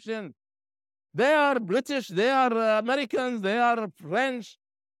generation. They are British, they are Americans, they are French.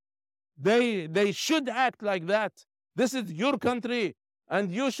 They should act like that. This is your country,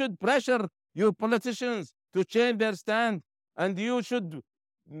 and you should pressure your politicians to change their stand, and you should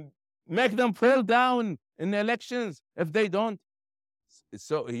make them fall down in elections if they don't.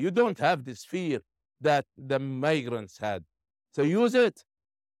 So you don't have this fear that the migrants had. So use it.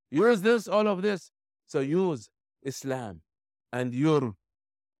 Use this, all of this. So use Islam and your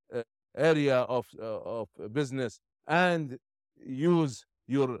area of business, and use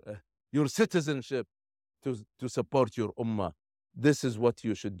your citizenship to support your ummah. This is what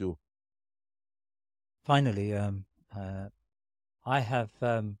you should do. Finally, I have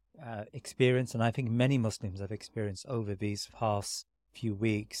experienced, and I think many Muslims have experienced over these past few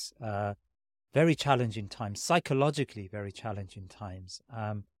weeks, very challenging times, psychologically very challenging times.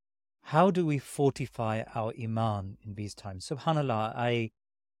 How do we fortify our iman in these times? SubhanAllah,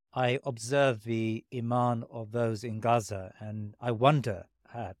 I observe the iman of those in Gaza, and I wonder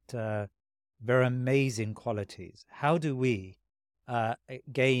at their amazing qualities. How do we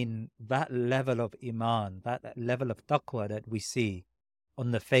gain that level of iman, that level of taqwa that we see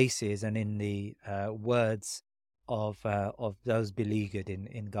on the faces and in the words of those beleaguered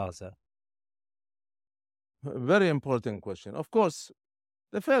in Gaza? Very important question. Of course,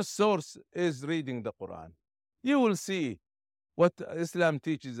 the first source is reading the Quran. You will see what Islam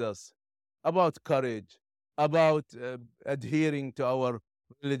teaches us about courage, about adhering to our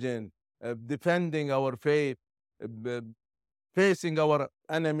religion, defending our faith, facing our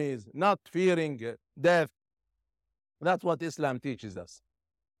enemies, not fearing death. That's what Islam teaches us.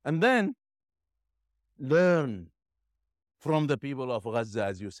 And then learn from the people of Gaza,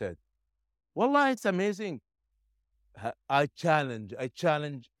 as you said. Wallah, it's amazing. I challenge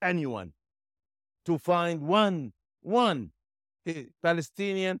anyone to find one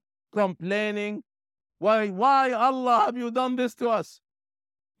Palestinian complaining, why Allah have you done this to us?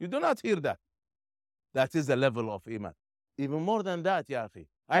 You do not hear that. That is the level of iman. Even more than that, ya akhi.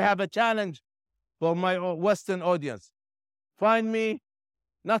 I have a challenge for my Western audience. Find me,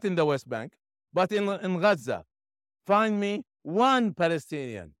 not in the West Bank, but in Gaza. Find me one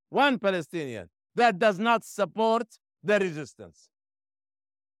Palestinian that does not support the resistance.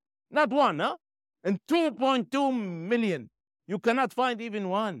 Not one, huh? And 2.2 million. You cannot find even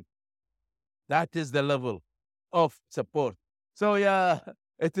one. That is the level of support. So, yeah,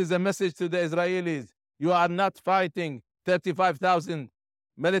 it is a message to the Israelis. You are not fighting 35,000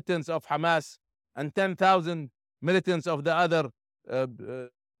 militants of Hamas and 10,000 militants of the other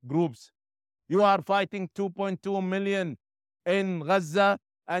groups. You are fighting 2.2 million in Gaza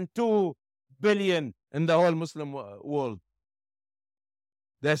and 2 billion in the whole Muslim world.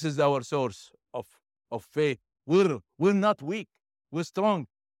 This is our source of faith. We're not weak. We're strong.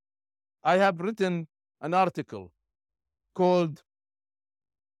 I have written an article called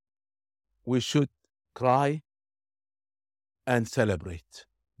 "We Should Cry and Celebrate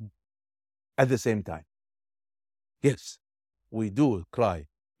at the same time." Yes, we do cry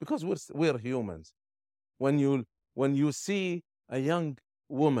because we're humans. When you see a young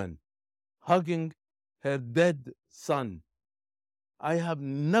woman hugging her dead son, I have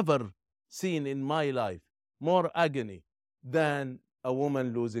never seen in my life more agony than a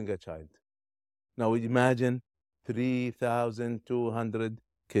woman losing a child. Now imagine 3,200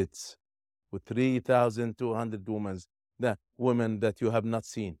 kids with 3,200 women that you have not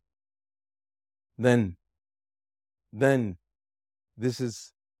seen. Then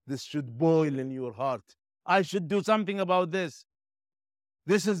this should boil in your heart. I should do something about this.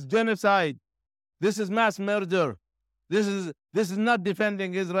 This is genocide. This is mass murder. This is not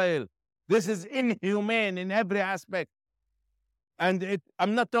defending Israel. This is inhumane in every aspect. And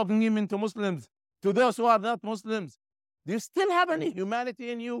I'm not talking even to Muslims, to those who are not Muslims. Do you still have any humanity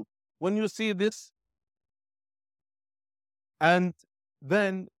in you when you see this? And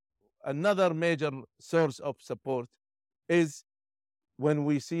then another major source of support is when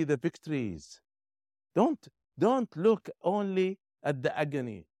we see the victories. Don't look only at the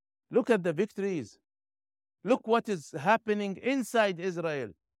agony. Look at the victories. Look what is happening inside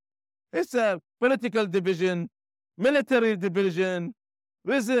Israel. It's a political division, military division,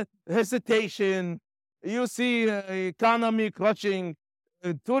 hesitation. You see economy crushing,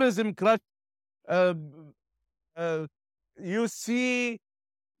 tourism crush. You see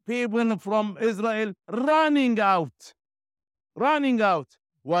people from Israel running out,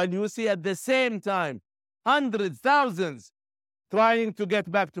 while you see at the same time hundreds, thousands trying to get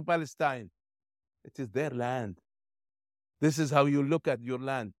back to Palestine. It is their land. This is how you look at your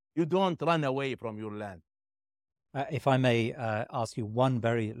land. You don't run away from your land. If I may ask you one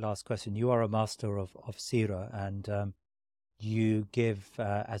very last question. You are a master of Seerah, and you give,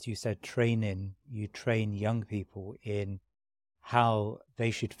 as you said, training. You train young people in how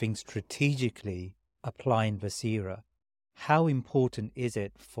they should think strategically applying the Seerah. How important is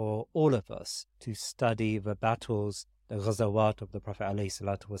it for all of us to study the battles, the ghazawat of the Prophet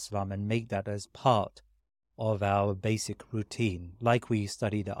ﷺ, and make that as part of our basic routine, like we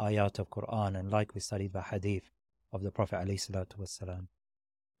study the ayat of Quran and like we study the hadith of the Prophet ﷺ?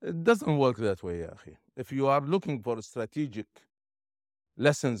 It doesn't work that way, ya akhi. If you are looking for strategic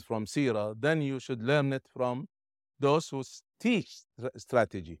lessons from Seerah, then you should learn it from those who teach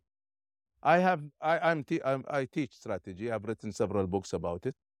strategy. I teach strategy. I've written several books about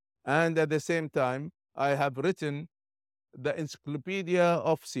it. And at the same time, I have written the Encyclopedia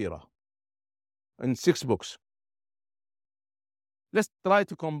of Seerah in 6 books. Let's try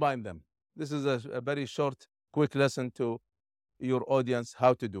to combine them. This is a very short, quick lesson to your audience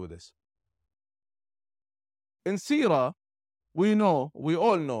how to do this. In Seerah, we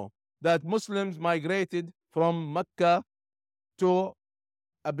all know that Muslims migrated from Mecca to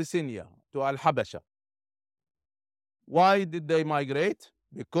Abyssinia, to Al-Habasha. Why did they migrate?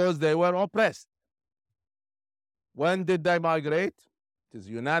 Because they were oppressed. When did they migrate? It is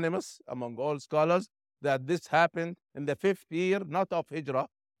unanimous among all scholars that this happened in the 5th year, not of Hijrah,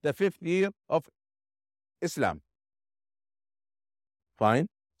 the 5th year of Islam. Fine.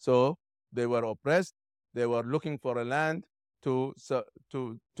 So they were oppressed. They were looking for a land to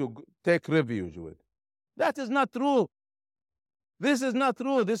take refuge with. That is not true. This is not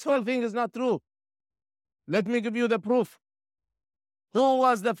true. This whole thing is not true. Let me give you the proof. Who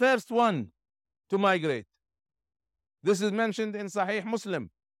was the first one to migrate? This is mentioned in Sahih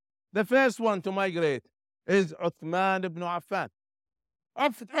Muslim. The first one to migrate is Uthman ibn Affan.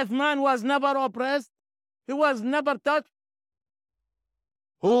 Uthman was never oppressed. He was never touched.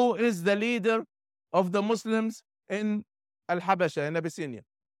 Who is the leader of the Muslims in Al-Habasha, in Abyssinia?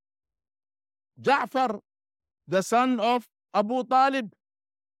 Ja'far the son of Abu Talib.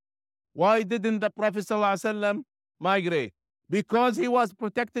 Why didn't the Prophet ﷺ migrate? Because he was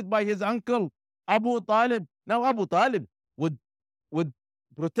protected by his uncle, Abu Talib. Now, Abu Talib would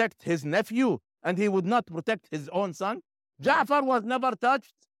protect his nephew, and he would not protect his own son. Ja'far was never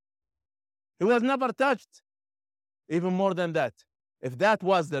touched. He was never touched. Even more than that, if that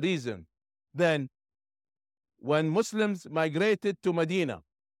was the reason, then when Muslims migrated to Medina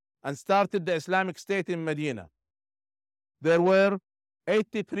and started the Islamic State in Medina, there were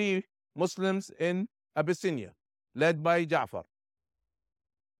 83 Muslims in Abyssinia, led by Ja'far.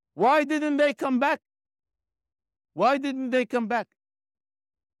 Why didn't they come back? Why didn't they come back?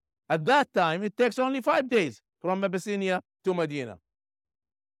 At that time, it takes only 5 days from Abyssinia to Medina.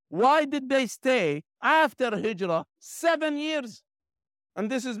 Why did they stay after Hijrah 7 years? And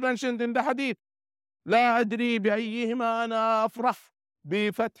this is mentioned in the hadith. لا أدري بأيهما أنا أفرح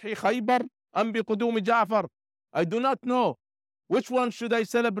بفتح خيبر أم بقدوم جعفر. I do not know which one should I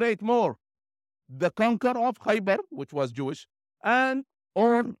celebrate more, the conquer of Khaybar, which was Jewish,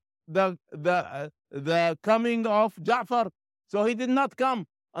 or the coming of Ja'far. So he did not come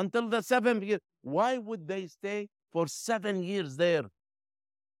until the 7th year. Why would they stay for 7 years there?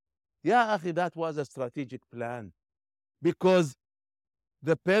 Ya akhi, that was a strategic plan, because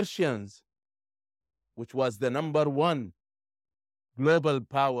the Persians, which was the number one global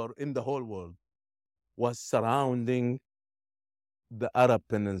power in the whole world, was surrounding the Arab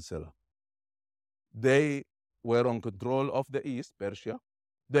Peninsula. They were in control of the East, Persia.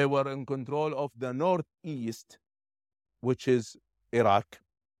 They were in control of the Northeast, which is Iraq.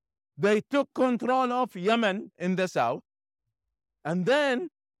 They took control of Yemen in the south. And then,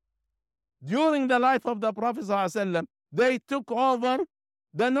 during the life of the Prophet ﷺ, they took over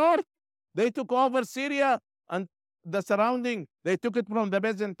the north. They took over Syria and the surrounding. They took it from the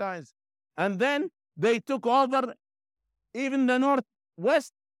Byzantines. And then they took over even the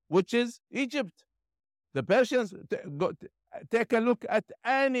northwest, which is Egypt. The Persians, take a look at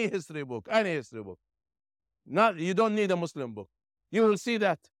any history book. You don't need a Muslim book. You will see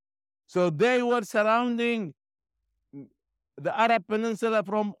that. So they were surrounding the Arab Peninsula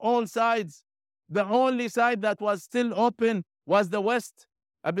from all sides. The only side that was still open was the west,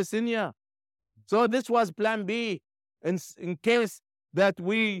 Abyssinia. So this was plan B in case that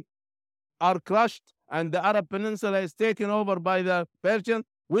we are crushed and the Arab Peninsula is taken over by the Persians.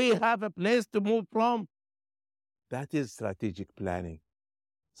 We have a place to move from. That is strategic planning.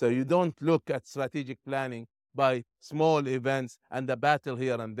 So you don't look at strategic planning by small events and the battle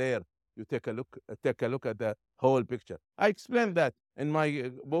here and there. You take a look at the whole picture. I explained that in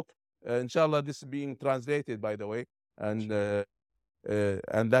my book. Inshallah, this is being translated, by the way, and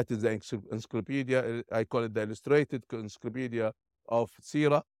that is the encyclopedia. I call it the illustrated encyclopedia of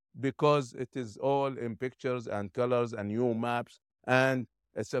Sirah, because it is all in pictures and colors and new maps, and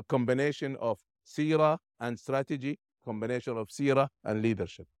it's a combination of Sirah and strategy, combination of Sirah and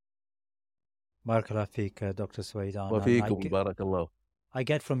leadership. Barakallah feek, Dr. Suwaidan. Wa feekum, barakallah. I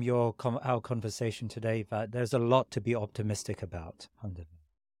get from our conversation today that there's a lot to be optimistic about.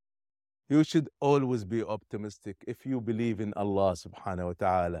 You should always be optimistic if you believe in Allah subhanahu wa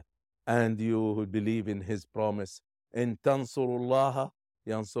ta'ala and you believe in His promise. In tansurullaha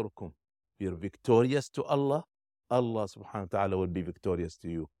yansurkum. If you're victorious to Allah, Allah subhanahu wa ta'ala will be victorious to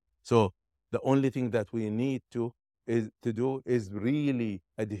you. So the only thing that we need to do is really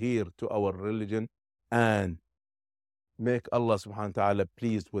adhere to our religion and make Allah subhanahu wa ta'ala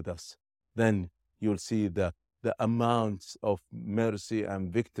pleased with us. Then you'll see the amounts of mercy and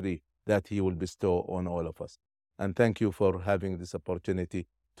victory that He will bestow on all of us. And thank you for having this opportunity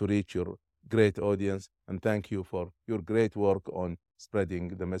to reach your great audience. And thank you for your great work on spreading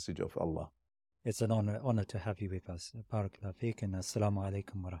the message of Allah. It's an honor to have you with us. Barakallah feek, and assalamu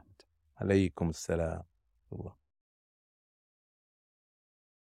alaikum wa rahmatullah. Alaykum assalam.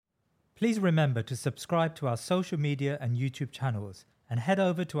 Please remember to subscribe to our social media and YouTube channels, and head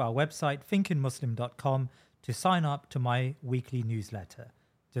over to our website thinkingmuslim.com to sign up to my weekly newsletter.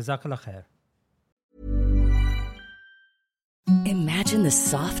 Jazakallah khair. Imagine the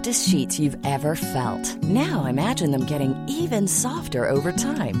softest sheets you've ever felt. Now imagine them getting even softer over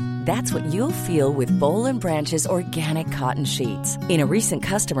time. That's what you'll feel with Boll & Branch's organic cotton sheets. In a recent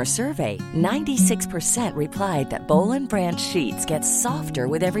customer survey, 96% replied that Boll & Branch sheets get softer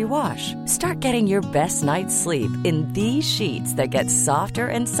with every wash. Start getting your best night's sleep in these sheets that get softer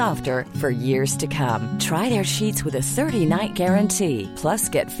and softer for years to come. Try their sheets with a 30-night guarantee. Plus,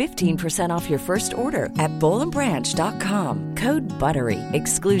 get 15% off your first order at bollandbranch.com. Code BUTTERY.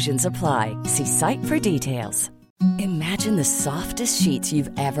 Exclusions apply. See site for details. Imagine the softest sheets you've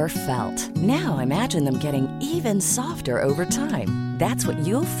ever felt. Now imagine them getting even softer over time. That's what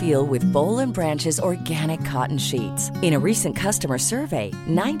you'll feel with Boll & Branch's organic cotton sheets. In a recent customer survey,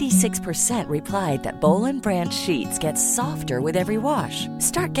 96% replied that Boll & Branch sheets get softer with every wash.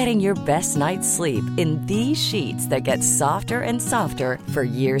 Start getting your best night's sleep in these sheets that get softer and softer for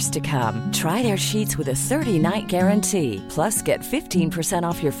years to come. Try their sheets with a 30-night guarantee. Plus, get 15%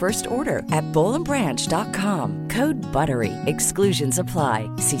 off your first order at bollandbranch.com. Code BUTTERY. Exclusions apply.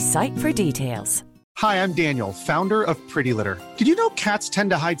 See site for details. Hi, I'm Daniel, founder of Pretty Litter. Did you know cats tend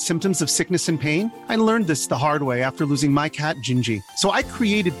to hide symptoms of sickness and pain? I learned this the hard way after losing my cat, Gingy. So I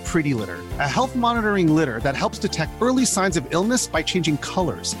created Pretty Litter, a health monitoring litter that helps detect early signs of illness by changing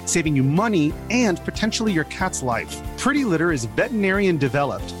colors, saving you money and potentially your cat's life. Pretty Litter is veterinarian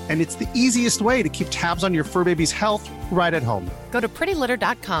developed, and it's the easiest way to keep tabs on your fur baby's health right at home. Go to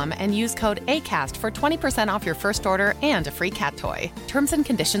prettylitter.com and use code ACAST for 20% off your first order and a free cat toy. Terms and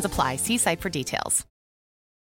conditions apply. See site for details.